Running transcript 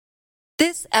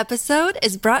This episode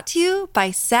is brought to you by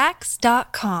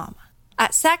Sax.com.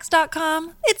 At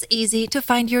Sax.com, it's easy to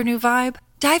find your new vibe.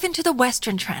 Dive into the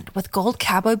Western trend with gold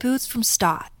cowboy boots from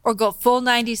Stott, or go full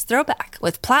 90s throwback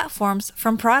with platforms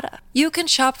from Prada. You can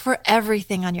shop for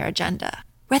everything on your agenda,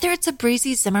 whether it's a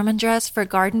breezy Zimmermann dress for a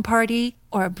garden party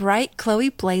or a bright Chloe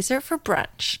blazer for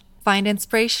brunch. Find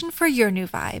inspiration for your new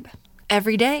vibe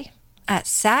every day at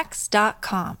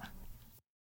Sax.com.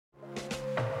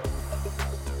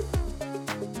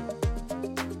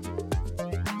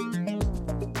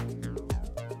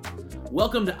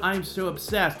 Welcome to I'm So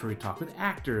Obsessed, where we talk with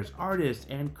actors, artists,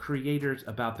 and creators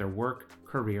about their work,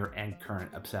 career, and current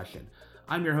obsession.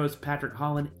 I'm your host, Patrick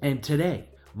Holland, and today,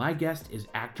 my guest is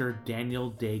actor Daniel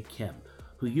Dae Kim,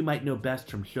 who you might know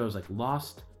best from shows like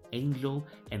Lost, Angel,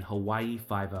 and Hawaii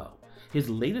Five-0. His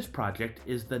latest project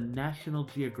is the National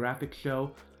Geographic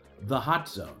show, The Hot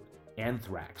Zone,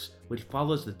 Anthrax, which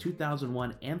follows the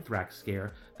 2001 anthrax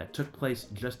scare that took place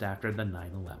just after the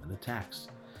 9/11 attacks.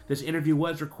 This interview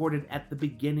was recorded at the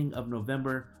beginning of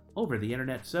November over the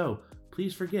internet, so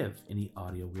please forgive any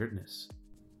audio weirdness.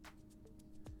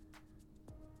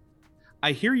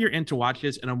 I hear you're into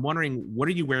watches, and I'm wondering, what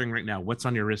are you wearing right now? What's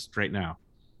on your wrist right now?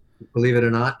 Believe it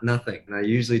or not, nothing. And I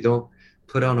usually don't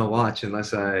put on a watch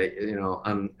unless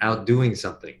I'm out doing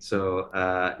something. So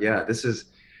this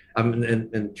is,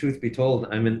 and truth be told,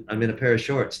 I'm in a pair of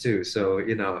shorts too. So,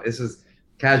 this is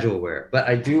casual wear, but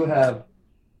I do have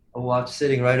a watch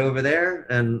sitting right over there,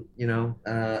 and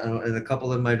and a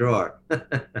couple in my drawer.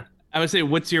 I would say,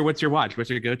 what's your watch? What's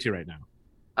your go-to right now?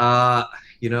 A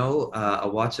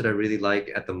watch that I really like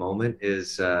at the moment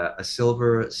is a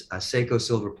Seiko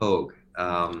Silver Pogue.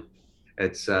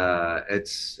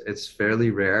 It's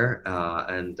fairly rare,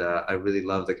 and I really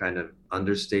love the kind of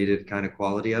understated kind of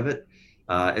quality of it.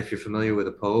 If you're familiar with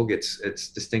a Pogue, it's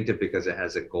distinctive because it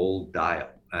has a gold dial,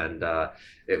 and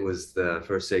it was the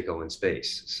first Seiko in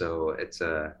space. So it's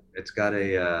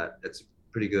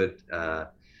pretty good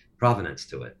provenance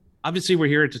to it. Obviously, we're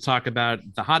here to talk about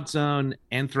The Hot Zone,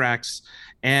 Anthrax,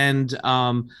 and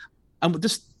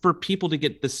just for people to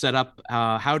get this set up,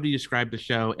 how do you describe the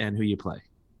show and who you play?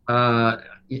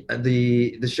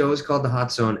 The show is called The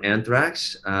Hot Zone,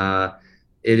 Anthrax.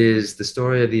 It is the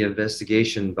story of the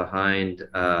investigation behind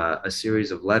a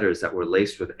series of letters that were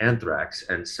laced with anthrax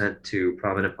and sent to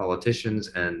prominent politicians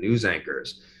and news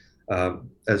anchors,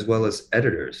 as well as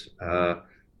editors,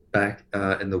 back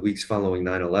in the weeks following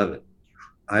 9/11.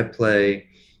 I play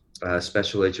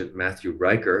Special Agent Matthew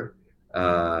Riker,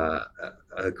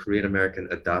 a Korean-American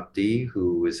adoptee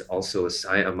who is also a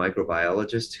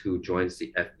microbiologist who joins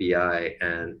the FBI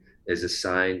and is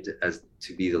assigned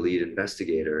to be the lead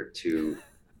investigator to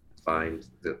find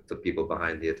the people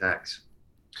behind the attacks.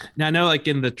 Now, I know, like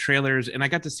in the trailers, and I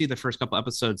got to see the first couple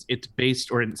episodes, it's based,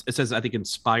 or it says, I think,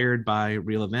 inspired by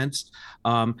real events.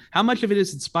 How much of it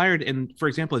is inspired? And for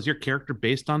example, is your character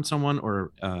based on someone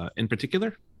or in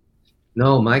particular?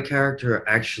 No, my character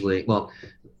actually,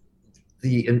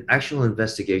 the actual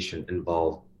investigation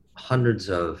involved hundreds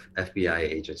of FBI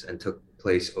agents and took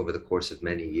place over the course of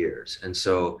many years. And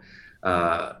so,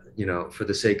 for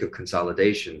the sake of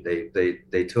consolidation,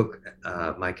 they took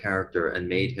my character and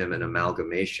made him an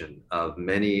amalgamation of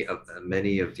many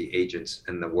of the agents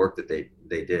and the work that they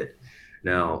did.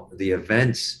 Now, the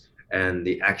events and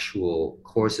the actual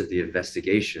course of the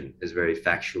investigation is very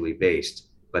factually based,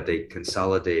 but they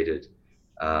consolidated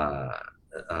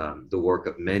the work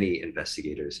of many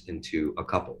investigators into a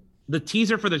couple. The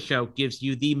teaser for the show gives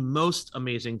you the most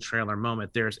amazing trailer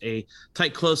moment. There's a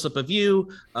tight close-up of you.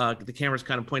 The camera's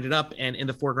kind of pointed up, and in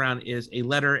the foreground is a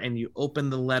letter, and you open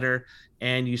the letter,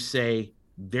 and you say,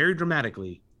 very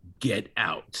dramatically, "Get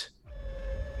out."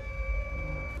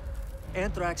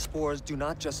 Anthrax spores do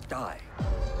not just die.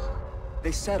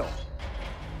 They settle.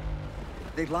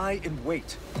 They lie in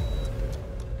wait.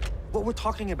 What we're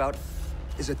talking about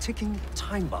is a ticking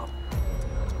time bomb.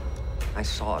 I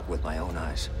saw it with my own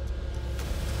eyes.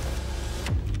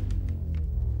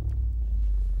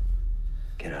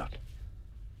 Get out.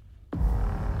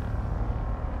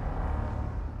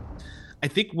 I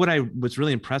think what I was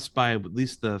really impressed by, at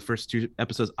least the first two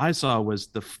episodes I saw, was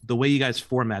the way you guys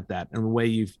format that and the way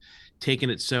you've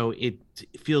taken it so it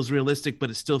feels realistic,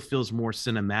 but it still feels more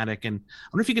cinematic. And I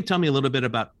wonder if you could tell me a little bit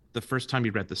about the first time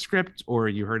you read the script or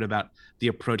you heard about the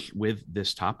approach with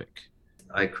this topic.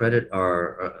 I credit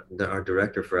our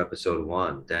director for episode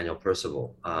 1, Daniel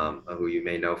Percival, who you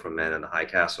may know from Man in the High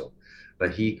Castle. But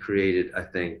he created, I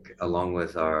think, along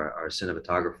with our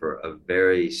cinematographer, a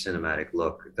very cinematic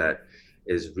look that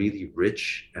is really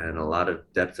rich and a lot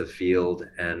of depth of field,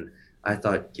 and I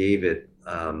thought gave it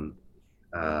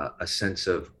a sense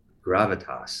of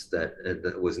gravitas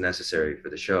that was necessary for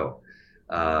the show.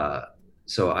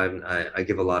 So I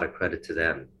give a lot of credit to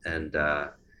them, and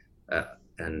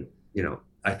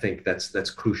I think that's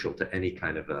crucial to any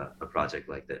kind of a project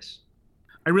like this.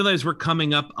 I realize we're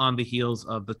coming up on the heels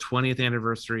of the 20th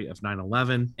anniversary of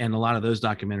 9/11, and a lot of those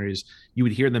documentaries, you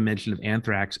would hear the mention of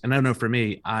anthrax. And I don't know, for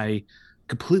me, I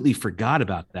completely forgot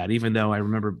about that, even though I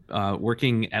remember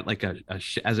working at like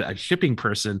as a shipping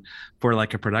person for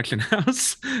like a production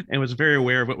house and was very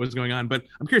aware of what was going on. But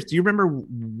I'm curious, do you remember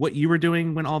what you were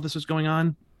doing when all this was going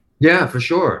on? Yeah, for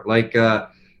sure. Like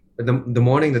the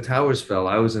morning the towers fell,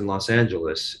 I was in Los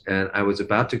Angeles, and I was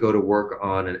about to go to work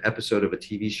on an episode of a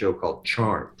TV show called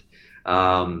Charmed.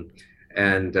 I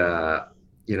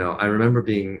remember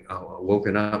being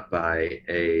woken up by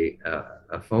a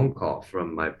phone call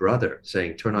from my brother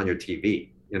saying, "Turn on your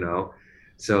TV,"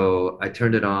 So I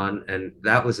turned it on, and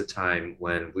that was a time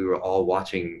when we were all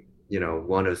watching,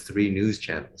 one of 3 news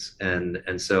channels.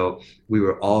 And so we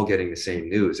were all getting the same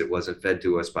news. It wasn't fed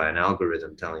to us by an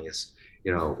algorithm telling us,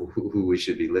 who we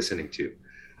should be listening to.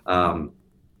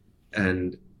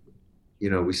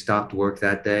 We stopped work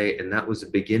that day, and that was the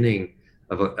beginning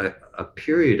of a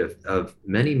period of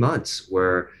many months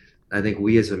where I think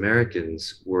we as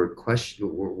Americans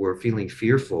were feeling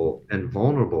fearful and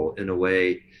vulnerable in a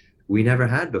way we never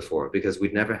had before, because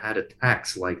we'd never had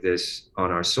attacks like this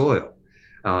on our soil.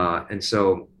 And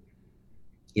so,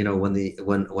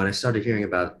 when I started hearing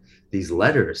about these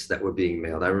letters that were being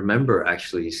mailed, I remember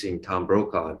actually seeing Tom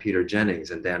Brokaw and Peter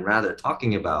Jennings and Dan Rather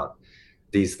talking about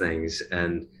these things.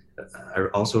 And I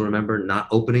also remember not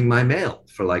opening my mail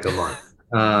for like a month,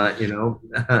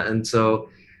 and so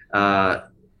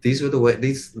these were the way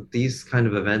these kind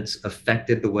of events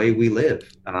affected the way we live.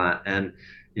 And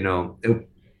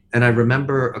I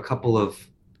remember a couple of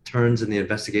turns in the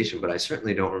investigation, but I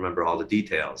certainly don't remember all the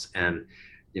details. And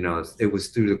it was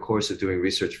through the course of doing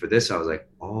research for this, I was like,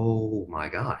 oh my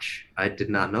gosh, I did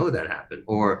not know that happened.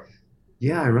 Or,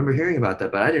 yeah, I remember hearing about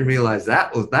that, but I didn't realize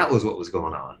that was what was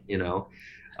going on,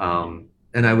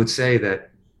 And I would say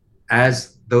that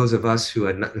as those of us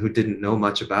who didn't know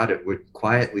much about it were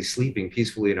quietly sleeping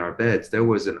peacefully in our beds, there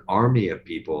was an army of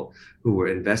people who were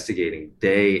investigating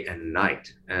day and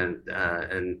night and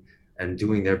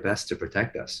doing their best to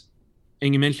protect us.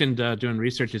 And you mentioned doing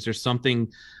research. Is there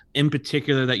something in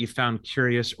particular that you found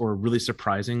curious or really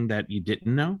surprising that you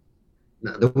didn't know?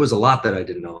 No, there was a lot that I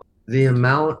didn't know. The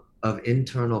amount of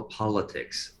internal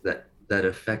politics that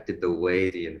affected the way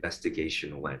the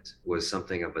investigation went was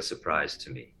something of a surprise to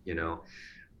me.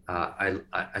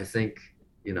 I think,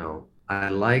 I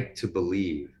like to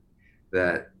believe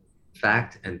that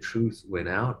fact and truth win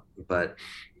out, but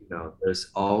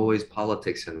there's always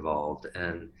politics involved.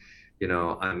 And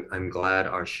I'm glad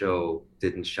our show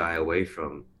didn't shy away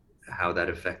from how that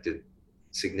affected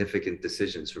significant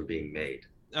decisions from being made.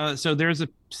 So there's a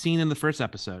scene in the first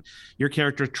episode. Your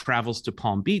character travels to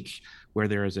Palm Beach, where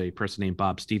there is a person named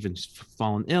Bob Stevens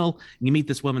fallen ill. And you meet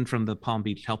this woman from the Palm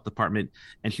Beach Health Department,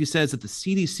 and she says that the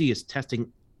CDC is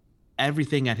testing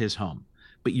everything at his home.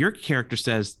 But your character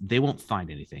says they won't find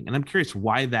anything. And I'm curious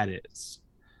why that is.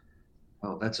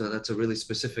 Oh, that's a really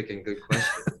specific and good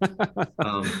question.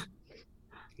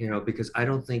 Because I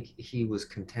don't think he was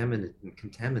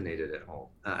contaminated at home.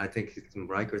 I think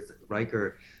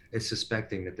Riker is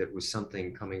suspecting that there was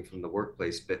something coming from the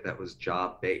workplace, but that was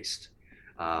job-based.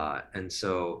 And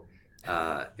so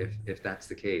if that's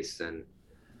the case, then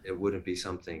it wouldn't be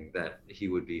something that he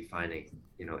would be finding,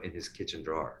 in his kitchen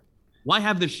drawer. Why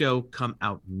have the show come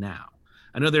out now?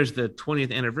 I know there's the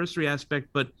 20th anniversary aspect,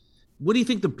 but what do you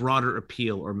think the broader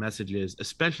appeal or message is,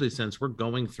 especially since we're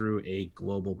going through a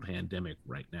global pandemic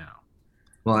right now?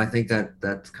 Well, I think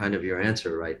that's kind of your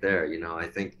answer right there. I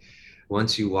think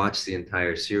once you watch the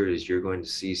entire series, you're going to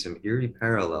see some eerie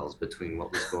parallels between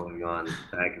what was going on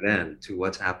back then to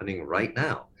what's happening right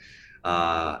now.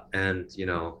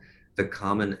 The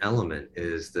common element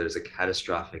is there's a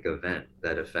catastrophic event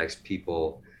that affects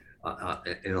people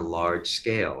in a large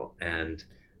scale. And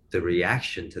the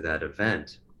reaction to that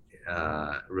event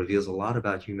reveals a lot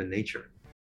about human nature.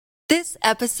 This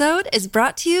episode is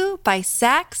brought to you by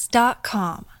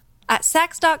Saks.com. At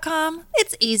Saks.com,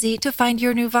 it's easy to find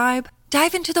your new vibe.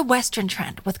 Dive into the Western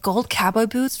trend with gold cowboy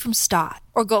boots from Stott,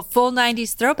 or go full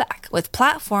 90s throwback with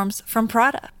platforms from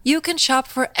Prada. You can shop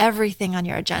for everything on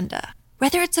your agenda,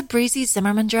 whether it's a breezy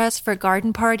Zimmermann dress for a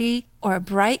garden party or a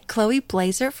bright Chloe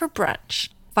blazer for brunch.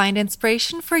 Find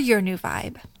inspiration for your new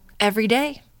vibe every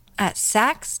day at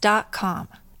Saks.com.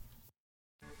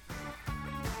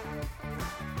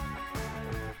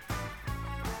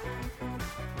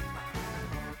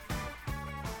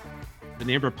 The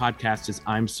name of our podcast is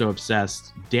I'm So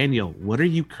Obsessed. Daniel, what are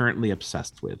you currently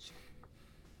obsessed with?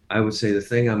 I would say the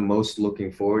thing I'm most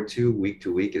looking forward to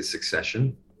week is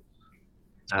Succession.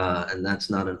 And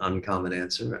that's not an uncommon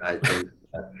answer. I think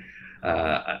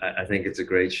I think it's a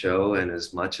great show. And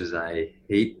as much as I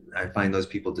find those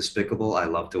people despicable, I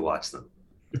love to watch them.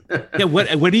 Yeah.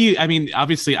 What do you, I mean,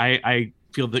 obviously I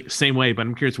feel the same way, but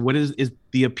I'm curious, what is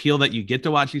the appeal that you get to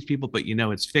watch these people, but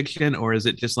it's fiction, or is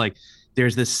it just like,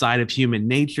 there's this side of human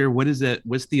nature? What is it?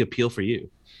 What's the appeal for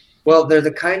you? Well, they're the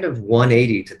kind of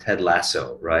 180 to Ted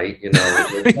Lasso, right?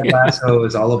 Ted Lasso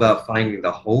is all about finding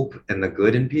the hope and the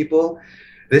good in people.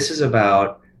 This is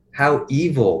about how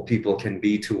evil people can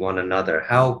be to one another,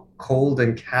 how cold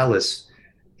and callous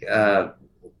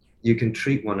you can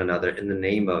treat one another in the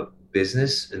name of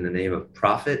business, in the name of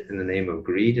profit, in the name of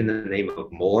greed, in the name of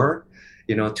more.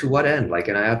 To what end?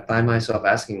 And I find myself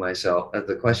asking myself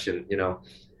the question,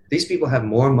 these people have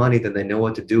more money than they know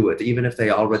what to do with, even if they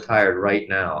all retired right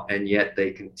now, and yet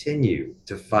they continue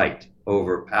to fight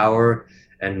over power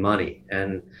and money.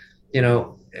 And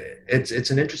it's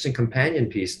an interesting companion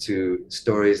piece to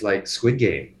stories like Squid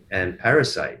Game and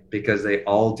Parasite, because they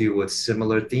all deal with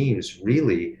similar themes,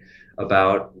 really,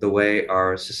 about the way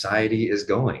our society is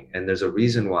going. And there's a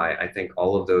reason why I think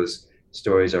all of those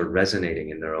stories are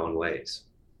resonating in their own ways.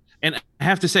 And I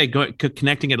have to say,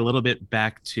 connecting it a little bit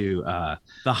back to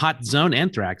the Hot Zone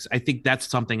Anthrax, I think that's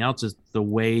something else, is the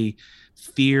way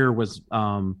fear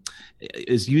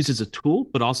is used as a tool,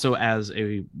 but also as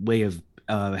a way of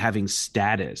having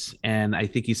status. And I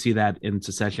think you see that in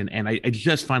Succession. And I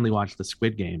just finally watched the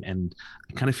Squid Game, and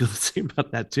I kind of feel the same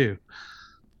about that too.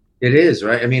 It is,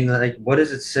 right? I mean, what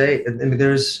does it say? I mean,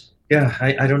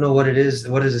 I don't know what it is.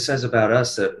 What does it says about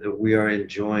us that we are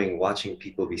enjoying watching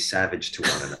people be savage to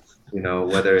one another?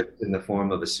 Whether it's in the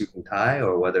form of a suit and tie,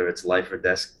 or whether it's life or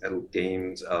death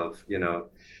games of,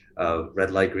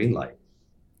 red light, green light.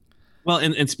 Well,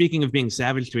 and speaking of being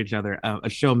savage to each other, a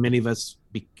show many of us,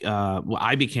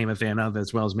 I became a fan of,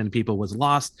 as well as many people, was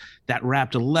Lost. That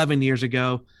wrapped 11 years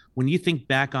ago. When you think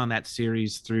back on that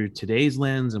series through today's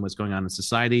lens and what's going on in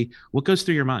society, what goes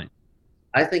through your mind?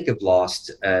 I think of Lost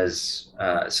as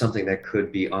something that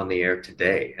could be on the air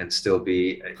today and still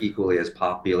be equally as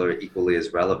popular, equally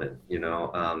as relevant.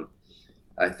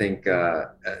 I think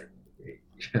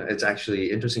it's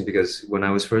actually interesting, because when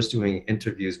I was first doing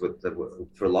interviews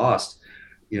for Lost,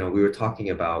 we were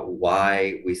talking about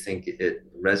why we think it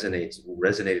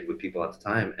resonated with people at the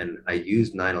time, and I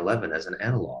used 9/11 as an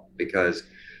analog, because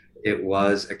it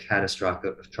was a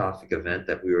catastrophic event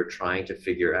that we were trying to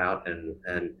figure out and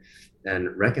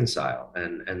reconcile,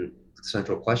 and the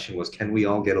central question was, can we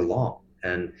all get along?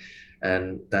 And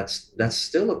that's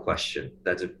still a question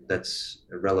that's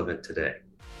relevant today.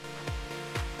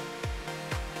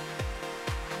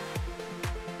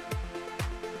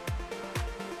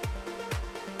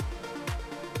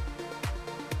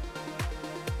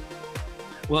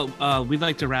 Well, we'd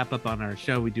like to wrap up on our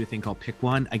show. We do a thing called Pick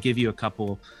One. I give you a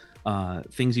couple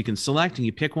things you can select, and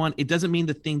you pick one. It doesn't mean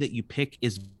the thing that you pick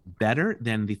is better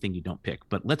than the thing you don't pick,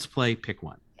 but let's play Pick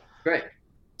One. Great.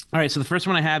 All right, so the first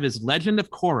one I have is Legend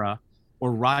of Korra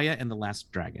or Raya and the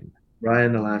Last Dragon. Raya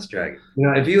and the Last Dragon.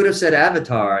 If you would have said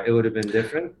Avatar, it would have been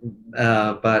different,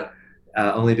 but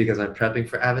only because I'm prepping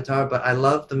for Avatar. But I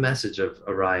love the message of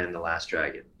Raya and the Last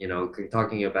Dragon,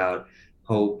 talking about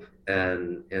hope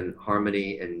and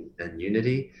harmony and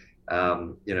unity.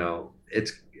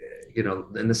 It's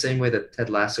in the same way that Ted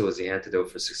Lasso is the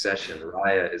antidote for Succession,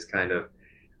 Raya is kind of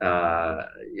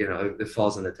it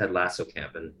falls in the Ted Lasso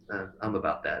camp, and I'm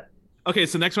about that. Okay,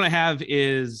 so next one I have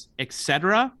is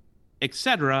etc.,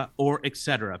 or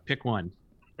etc. Pick one.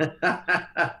 All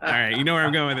right, you know where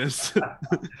I'm going with this.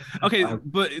 Okay,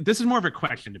 but this is more of a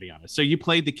question, to be honest. So you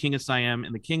played The King of Siam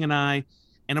and The King and I,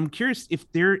 and I'm curious if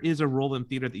there is a role in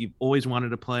theater that you've always wanted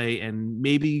to play, and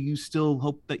maybe you still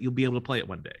hope that you'll be able to play it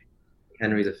one day.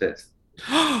 Henry V.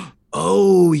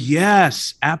 Oh,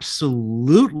 yes,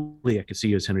 absolutely. I could see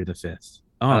you as Henry V.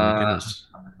 Oh, my goodness.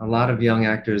 A lot of young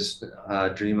actors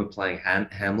dream of playing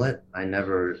Hamlet.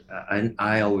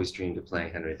 I always dreamed of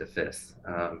playing Henry V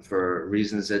for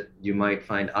reasons that you might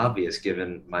find obvious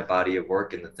given my body of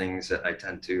work and the things that I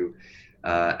tend to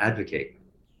advocate.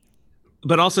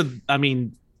 But also, I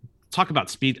mean, talk about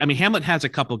speech. I mean, Hamlet has a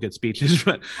couple good speeches,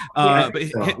 but one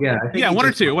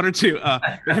or two.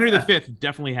 Henry V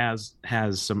definitely has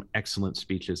some excellent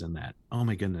speeches in that. Oh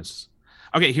my goodness.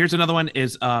 Okay, here's another one.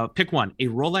 Is pick one: a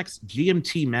Rolex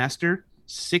GMT Master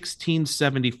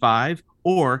 1675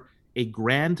 or a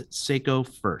Grand Seiko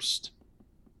First.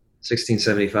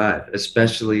 1675,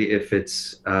 especially if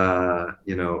it's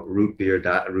root beer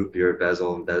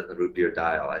bezel and root beer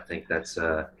dial. I think that's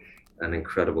an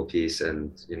incredible piece,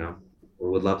 and we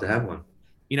would love to have one.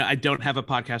 I don't have a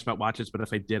podcast about watches, but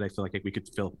if I did, I feel like we could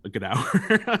fill a good hour.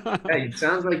 Hey, it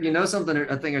sounds like you know something,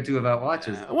 a thing or two about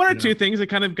watches. One or two things. I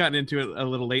kind of gotten into it a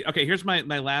little late. Okay, here's my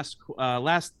last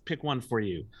pick one for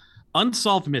you.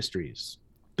 Unsolved Mysteries,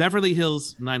 Beverly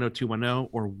Hills 90210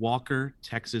 or Walker,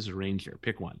 Texas Ranger.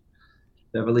 Pick one.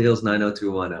 Beverly Hills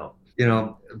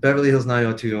 90210. Beverly Hills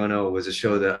 90210 was a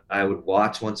show that I would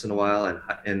watch once in a while,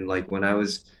 and like when I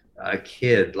was a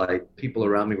kid, like people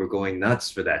around me were going nuts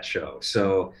for that show.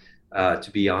 So to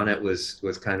be on it was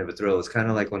kind of a thrill. It's kind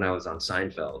of like when I was on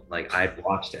Seinfeld. Like I'd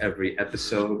watched every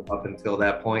episode up until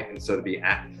that point, and so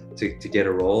to get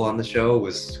a role on the show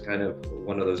was kind of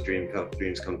one of those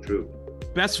dreams come true.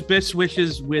 Best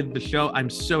wishes with the show. I'm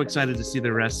so excited to see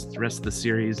the rest of the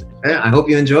series. Yeah, I hope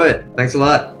you enjoy it. Thanks a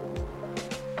lot.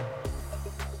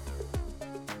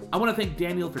 I want to thank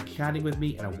Daniel for chatting with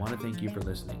me, and I want to thank you for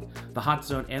listening. The Hot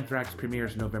Zone Anthrax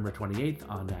premieres November 28th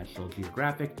on National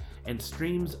Geographic and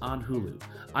streams on Hulu.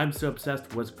 I'm So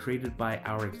Obsessed was created by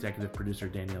our executive producer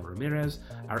Daniel Ramirez.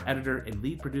 Our editor and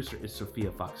lead producer is Sophia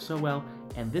Fox-Sowell,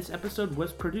 and this episode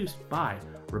was produced by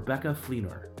Rebecca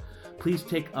Fleenor. Please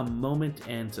take a moment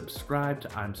and subscribe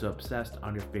to I'm So Obsessed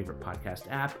on your favorite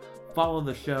podcast app. Follow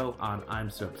the show on I'm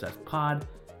So Obsessed Pod.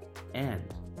 And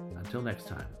until next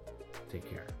time, take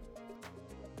care.